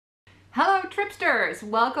Hello Tripsters!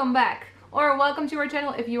 Welcome back, or welcome to our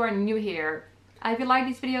channel if you are new here. If you like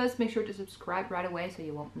these videos, make sure to subscribe right away so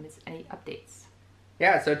you won't miss any updates.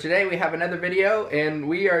 Yeah, so today we have another video and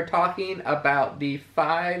we are talking about the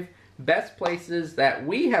 5 best places that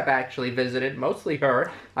we have actually visited, mostly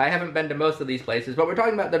her. I haven't been to most of these places, but we're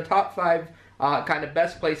talking about the top 5 kind of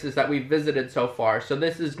best places that we've visited so far. So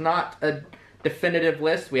this is not a definitive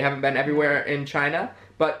list. We haven't been everywhere in China,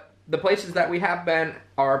 but the places that we have been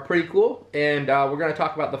are pretty cool, and we're going to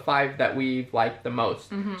talk about the 5 that we've liked the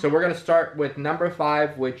most. So we're going to start with number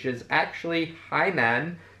 5, which is actually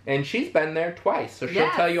Hainan, and she's been there twice, so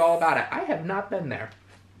she'll tell you all about it. I have not been there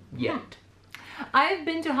yet. I've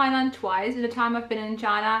been to Hainan twice in the time I've been in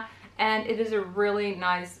China, and it is a really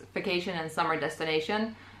nice vacation and summer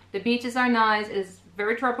destination. The beaches are nice, it is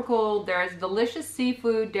very tropical, there's delicious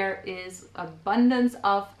seafood, there is abundance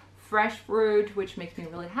of fresh fruit, which makes me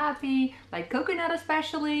really happy, like coconut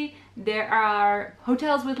especially. There are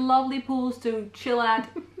hotels with lovely pools to chill at.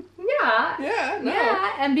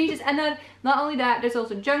 Yeah, and beaches. And then not only that, there's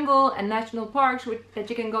also jungle and national parks that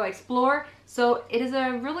you can go explore. So it is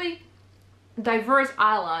a really diverse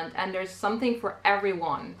island, and there's something for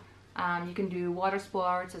everyone. You can do water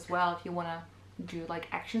sports as well if you want to do like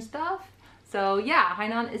action stuff. So yeah,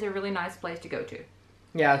 Hainan is a really nice place to go to.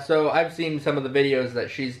 Yeah, so I've seen some of the videos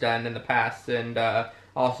that she's done in the past, and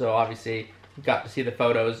also obviously got to see the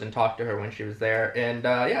photos and talk to her when she was there. And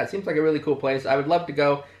yeah, it seems like a really cool place. I would love to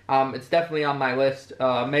go. It's definitely on my list.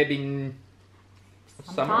 Maybe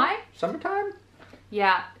summertime?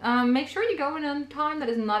 Yeah, make sure you go in a time that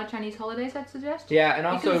is not a Chinese holidays, I'd suggest. Yeah, and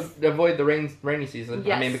also avoid the rainy season.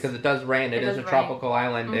 Yes. I mean, because it does rain. It is a tropical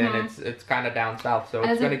island, and it's kind of down south, so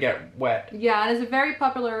it's going to get wet. Yeah, and it's a very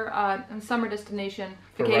popular summer destination,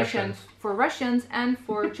 vacation for Russians and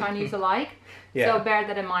for Chinese alike. So bear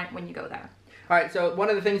that in mind when you go there. Alright, so one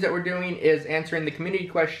of the things that we're doing is answering the community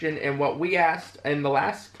question, and what we asked in the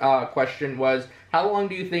last question was, how long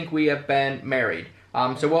do you think we have been married?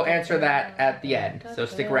 So we'll answer that at the end, so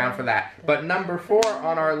stick around for that. But number 4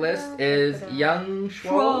 on our list is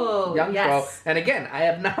Yangshuo. Yes. And again, I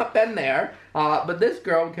have not been there, but this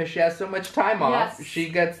girl, because she has so much time off, she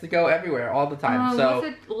gets to go everywhere all the time. So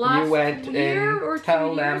was it last you went year and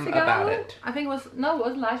tell them about it. I think it was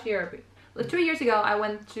last year. 2 years ago, I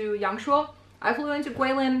went to Yangshuo. I flew into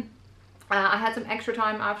Guilin. I had some extra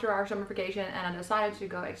time after our summer vacation, and I decided to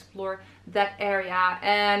go explore that area.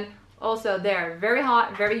 And also there, very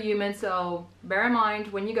hot, very humid, so bear in mind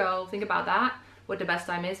when you go, think about that, what the best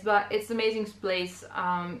time is. But it's an amazing place,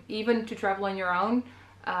 even to travel on your own.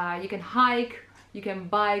 You can hike, you can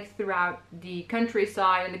bike throughout the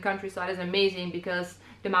countryside, and the countryside is amazing because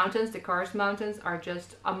the mountains, the Karst mountains, are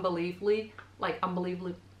just unbelievably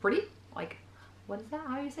pretty. Like, what is that?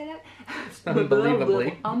 How do you say that?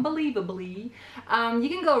 Unbelievably. Unbelievably. You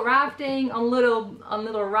can go rafting on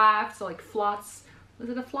little rafts, like floats. Is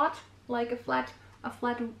it a float? Like a flat.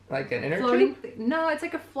 Like an inner floating tube? No, it's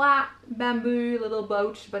like a flat bamboo little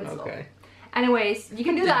boat, but it's okay. Anyways, you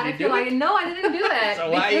can do that if you like. No, I didn't do it.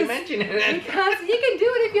 So why are you mentioning it? Because you can do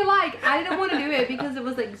it if you like. I didn't want to do it because it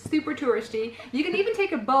was like super touristy. You can even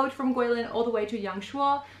take a boat from Guilin all the way to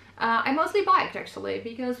Yangshuo. I mostly biked actually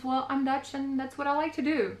because, well, I'm Dutch and that's what I like to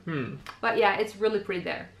do. But yeah, it's really pretty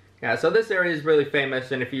there. Yeah, so this area is really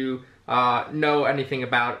famous, and if you know anything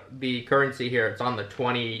about the currency here, it's on the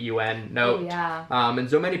 20 yuan note. Oh, yeah. And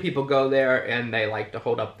so many people go there and they like to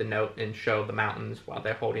hold up the note and show the mountains while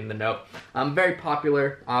they're holding the note. Very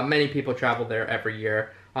popular. Many people travel there every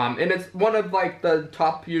year. And it's one of like the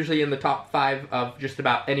top, usually in the top 5 of just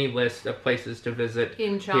about any list of places to visit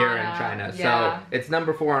here in China. Yeah. So it's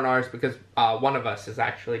number 4 on ours because one of us has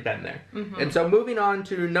actually been there. And so moving on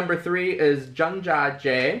to number 3 is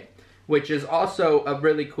Zhangjiajie, which is also a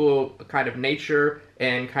really cool kind of nature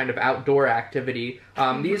and kind of outdoor activity.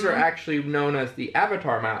 These are actually known as the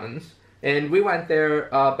Avatar Mountains. And we went there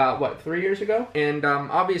about, what, 3 years ago? And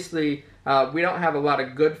obviously, we don't have a lot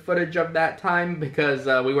of good footage of that time because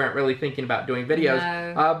we weren't really thinking about doing videos.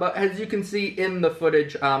 No. But as you can see in the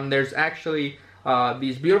footage, there's actually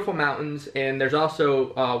these beautiful mountains, and there's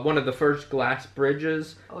also one of the first glass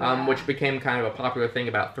bridges, which became kind of a popular thing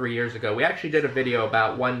about 3 years ago. We actually did a video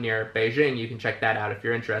about one near Beijing. You can check that out if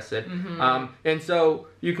you're interested. And so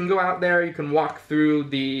you can go out there, you can walk through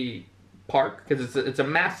the park, because it's a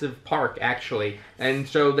massive park actually, and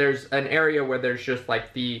so there's an area where there's just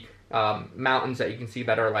like the mountains that you can see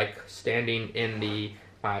that are like standing in the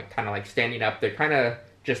kind of like standing up. They're kind of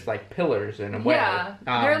just like pillars in a way. Yeah,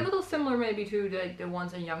 they're a little similar maybe to the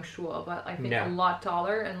ones in Yangshuo, but I think a lot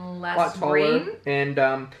taller and less green. And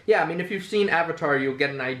yeah, I mean, if you've seen Avatar, you'll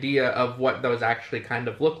get an idea of what those actually kind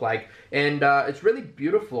of look like. And it's really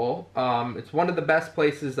beautiful. It's one of the best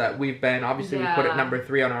places that we've been. Obviously, we put it number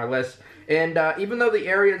 3 on our list. And even though the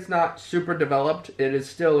area is not super developed, it is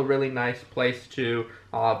still a really nice place to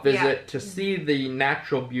visit, to see the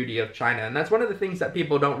natural beauty of China. And that's one of the things that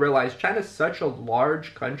people don't realize. China's such a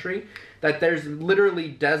large country that there's literally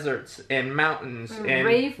deserts and mountains and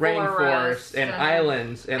rainforests and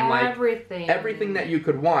islands and everything that you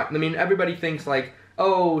could want. I mean, everybody thinks like,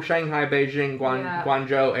 oh, Shanghai, Beijing,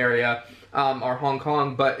 Guangzhou area, or Hong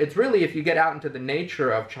Kong, but it's really, if you get out into the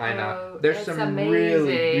nature of China, there's some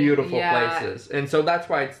really beautiful places. And so that's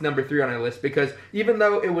why it's number 3 on our list, because even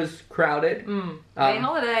though it was crowded,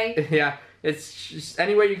 holiday. Yeah, it's just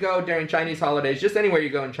anywhere you go during Chinese holidays, just anywhere you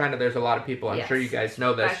go in China, there's a lot of people. I'm sure you guys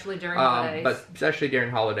know this. Especially during holidays. But especially during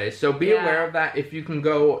holidays. So be aware of that. If you can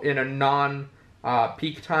go in a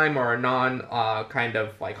peak time or a kind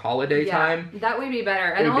of like holiday time, that would be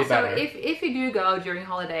better. And also if you do go during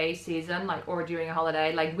holiday season, like, or during a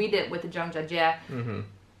holiday like we did with the Zhangjiajie,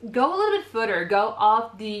 go a little bit further, go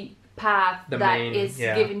off the path is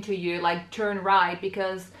given to you, like turn right,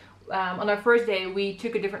 because on our first day we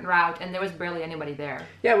took a different route and there was barely anybody there.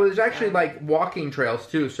 Yeah, well, there's actually like walking trails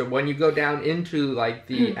too, so when you go down into like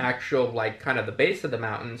the actual like kind of the base of the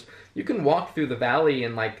mountains, you can walk through the valley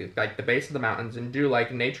and like the base of the mountains and do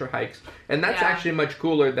like nature hikes, and that's actually much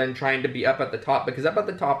cooler than trying to be up at the top, because up at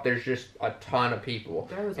the top there's just a ton of people.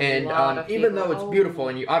 There was a lot of even people. Though it's beautiful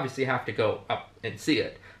and you obviously have to go up and see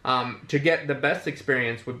it, to get the best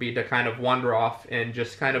experience would be to kind of wander off and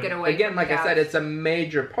just kind of, again, like I said, it's a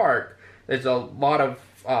major park. There's a lot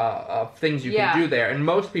of things you can do there, and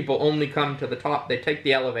most people only come to the top. They take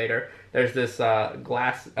the elevator. There's this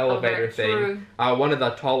glass elevator thing. One of the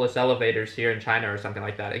tallest elevators here in China or something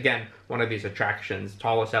like that. Again, one of these attractions,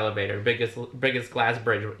 tallest elevator, biggest glass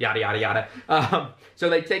bridge, yada, yada, yada. So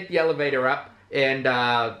they take the elevator up, and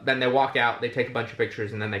then they walk out, they take a bunch of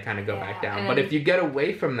pictures, and then they kind of go back down. But if you get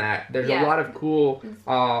away from that, there's a lot of cool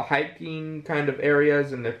hiking kind of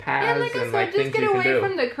areas and the paths and like things you can do. Just get away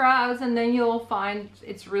from the crowds, and then you'll find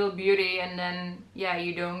its real beauty, and then,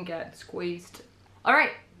 you don't get squeezed.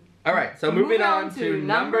 Alright, so moving on to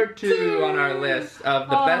number 2 on our list of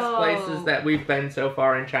the best places that we've been so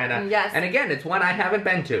far in China. Yes. And again, it's one I haven't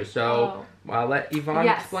been to, so I'll let Yvonne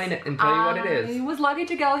explain it and tell you what it is. I was lucky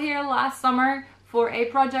to go here last summer for a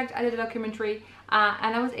project. I did a documentary,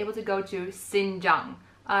 and I was able to go to Xinjiang.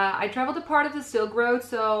 I traveled a part of the Silk Road,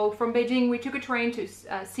 so from Beijing we took a train to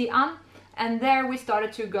Xi'an, and there we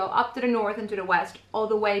started to go up to the north and to the west, all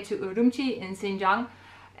the way to Urumqi in Xinjiang.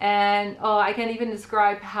 And I can't even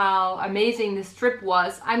describe how amazing this trip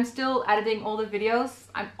was. I'm still editing all the videos.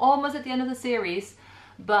 I'm almost at the end of the series.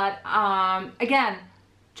 But again,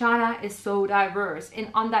 China is so diverse. And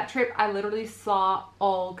on that trip, I literally saw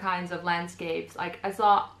all kinds of landscapes. Like I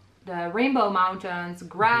saw the Rainbow Mountains,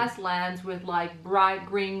 grasslands with like bright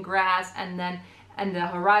green grass, and the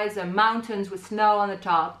horizon, mountains with snow on the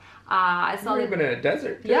top. I saw even in a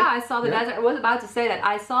desert. Yeah, I saw the desert. I was about to say that.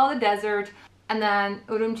 I saw the desert. And then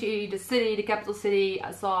Urumqi, the city, the capital city,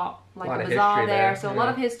 I saw like a bazaar there. So a lot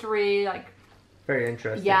of history, like very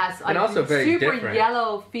interesting. Yes, and also very super different.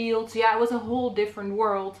 Yellow fields. Yeah, it was a whole different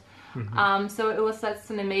world. So it was such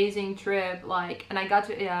an amazing trip. Like, and I got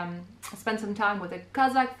to spend some time with a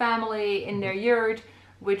Kazakh family in their yurt,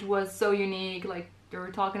 which was so unique. Like they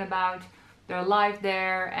were talking about their life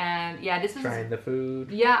there, and this is trying the food.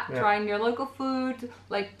 Trying your local food,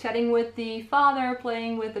 like chatting with the father,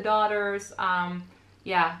 playing with the daughters.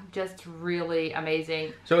 Just really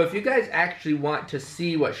amazing. So if you guys actually want to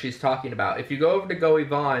see what she's talking about, if you go over to Go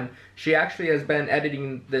Yvonne, she actually has been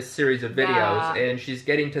editing this series of videos, and she's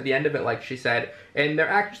getting to the end of it, like she said, and they're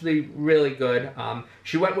actually really good.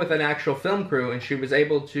 She went with an actual film crew, and she was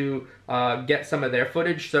able to get some of their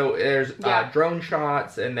footage. So there's drone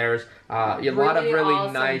shots, and there's a lot of really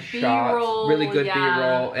awesome nice shots, really good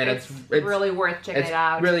B-roll, and it's really worth checking it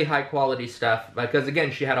out. It's really high quality stuff, because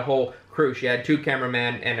again, she had a whole crew. She had 2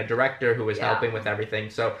 cameramen and a director who was helping with everything.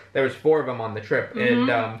 So there was 4 of them on the trip,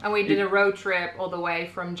 and we did a road trip all the way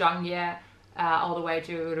from Zhangye all the way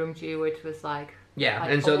to Urumqi, which was like Yeah,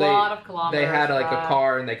 like and so a lot of kilometers. they had like a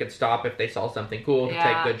car and they could stop if they saw something cool to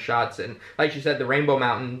take good shots. And like you said, the Rainbow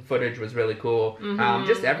Mountain footage was really cool.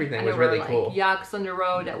 Just everything and was there were, really cool. Yaks on the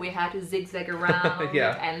road that we had to zigzag around.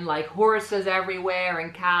 Yeah. And like horses everywhere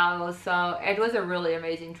and cows. So it was a really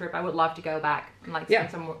amazing trip. I would love to go back and like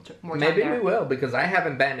spend some more time Maybe there. we will, because I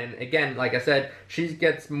haven't been. And again, like I said, she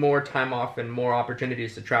gets more time off and more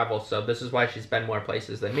opportunities to travel. So this is why she's been more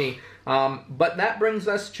places than me. But that brings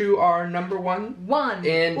us to our number one.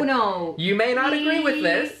 And you may not agree with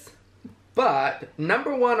this, but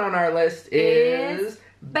number one on our list is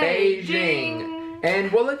Beijing.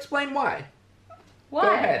 And we'll explain why. Why?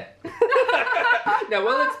 Go ahead. No,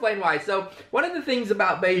 we'll explain why. So one of the things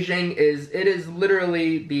about Beijing is it is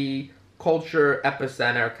literally the culture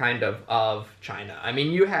epicenter kind of China. I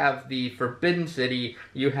mean, you have the Forbidden City,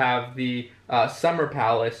 you have the Summer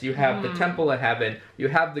Palace, you have the Temple of Heaven, you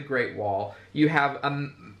have the Great Wall, you have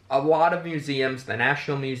a lot of museums, the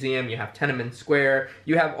National Museum, you have Tiananmen Square,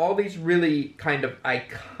 you have all these really kind of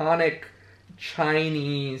iconic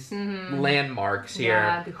Chinese landmarks here.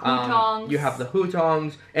 Yeah, the hutongs. You have the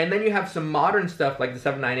hutongs, and then you have some modern stuff like the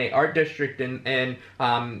 798 Art District and the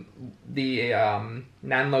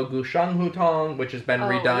Nanlo Gusheng Hutong, which has been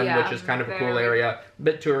redone, which is kind of a cool area, a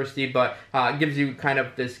bit touristy, but gives you kind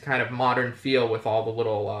of this kind of modern feel with all the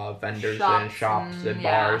little vendors and shops and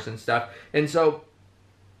bars and stuff. And so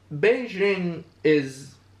Beijing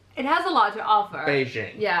is... It has a lot to offer.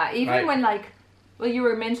 Beijing. Yeah, even when like... Well, you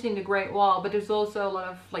were mentioning the Great Wall, but there's also a lot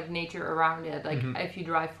of like nature around it. Like if you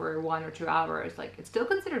drive for 1 or 2 hours, like it's still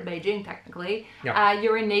considered Beijing technically. Yeah.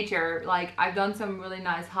 You're in nature. Like I've done some really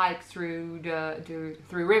nice hikes through through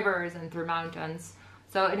rivers and through mountains.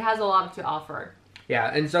 So it has a lot to offer.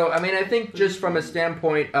 Yeah, and so I mean I think just from a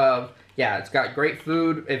standpoint of it's got great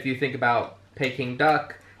food. If you think about Peking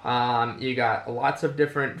duck, you got lots of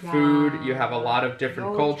different food. You have a lot of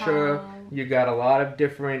different culture. You got a lot of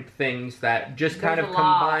different things that just kind of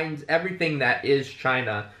combines everything that is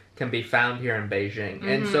China can be found here in Beijing.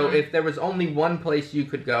 And so if there was only one place you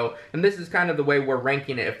could go, and this is kind of the way we're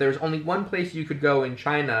ranking it, if there's only one place you could go in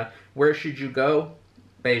China, where should you go?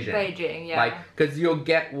 Beijing. Beijing, yeah. Like, because you'll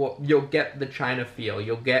get the China feel.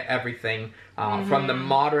 You'll get everything from the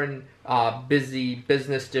modern, busy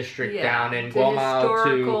business district down in Guomao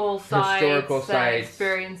to historical sites,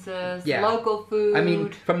 experiences, local food. I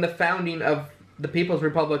mean, from the founding of the People's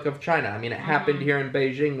Republic of China. I mean, it happened here in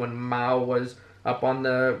Beijing when Mao was up on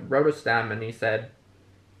the rotostam and he said,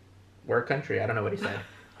 "We're a country." I don't know what he said.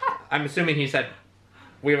 I'm assuming he said,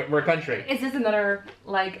 "We're a country." Is this another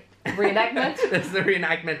like? Reenactment? This is the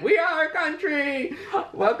reenactment. We are a country!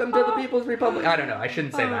 Welcome to the People's Republic. I don't know. I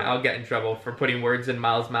shouldn't say that. I'll get in trouble for putting words in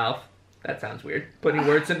Mao's mouth. That sounds weird. Putting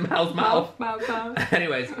words in Mao's mouth.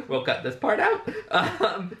 Anyways, we'll cut this part out.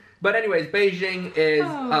 But anyways, Beijing is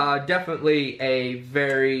definitely a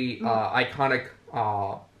very iconic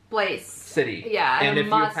place. City. Yeah, and if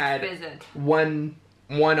you had visit.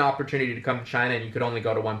 one opportunity to come to China and you could only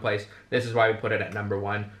go to one place, this is why we put it at number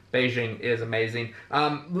one. Beijing is amazing.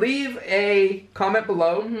 Leave a comment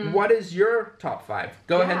below. What is your top 5?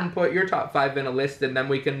 Go ahead and put your top 5 in a list, and then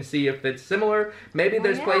we can see if it's similar. Maybe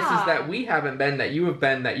there's places that we haven't been that you have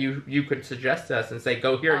been that you could suggest to us and say,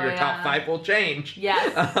 go here, your top 5 will change.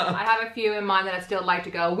 Yes, I have a few in mind that I still like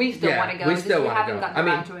to go. We still want to go. We still want to go. I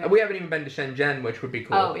mean, we haven't even been to Shenzhen, which would be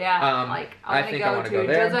cool. Oh yeah, like I want to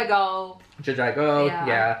go to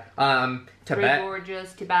Zhejiang. Tibet. Three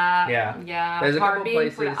Gorges, Tibet. Yeah. There's a couple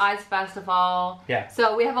places for the Ice Festival. Yeah.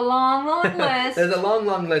 So we have a long list. There's a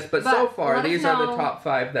long list, but so far these are the top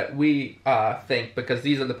 5 that we think, because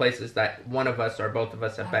these are the places that one of us or both of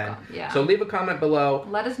us have been. Yeah. So leave a comment below.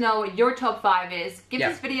 Let us know what your top 5 is. Give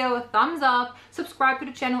this video a thumbs up. Subscribe to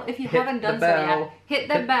the channel if you haven't done so yet. Hit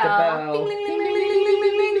the bell. Ding, ding, ding, ding, ding, ding,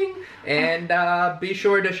 ding, ding. And be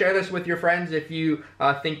sure to share this with your friends if you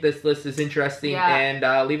think this list is interesting,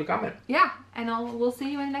 and leave a comment. Yeah, and we'll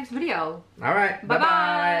see you in the next video. All right.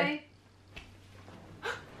 Bye-bye.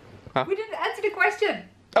 Huh? We didn't answer the question.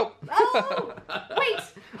 Oh.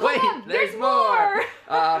 Wait, there's more.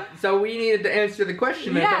 So we needed to answer the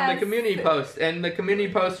question from the community post, and the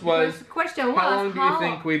community post was, how long do you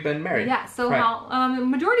think we've been married? Yeah, so the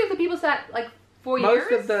majority of the people said like 4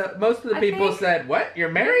 years. Most of the people said, "What? You're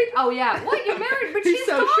married?" Oh yeah, what? You're married? But she's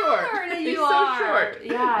so short. He's so short.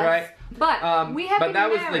 Yeah. Right. But we have. But that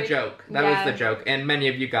was the joke. That was the joke, and many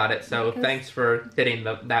of you got it. So thanks for hitting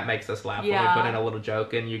the. That makes us laugh when we put in a little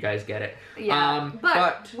joke, and you guys get it. Yeah.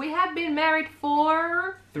 But we have been married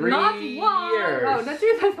for 3 years. Oh, not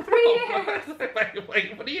 2, 3 years.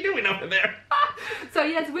 Wait, what are you doing over there? So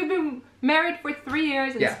yes, we've been married for 3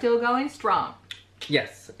 years and still going strong.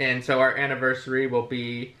 Yes, and so our anniversary will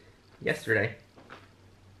be yesterday.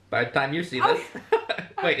 By the time you see this.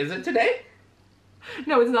 Wait, is it today?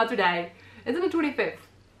 No, it's not today. It's on the 25th.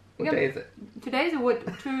 What day is it? Today's what?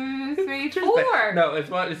 2, 3, Tuesday. 4. No, it's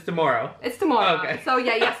tomorrow. It's tomorrow. Okay. So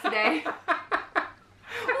yeah, yesterday.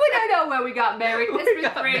 We don't know when we got married. It's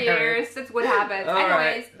been 3 years. That's what happens. All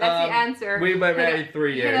Anyways, right. that's the answer. We've been married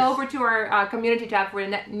 3 years. Head over to our community tab for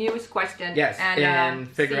the news question. Yes, and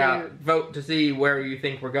figure out, vote to see where you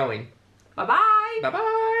think we're going. Bye-bye.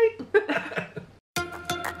 Bye-bye.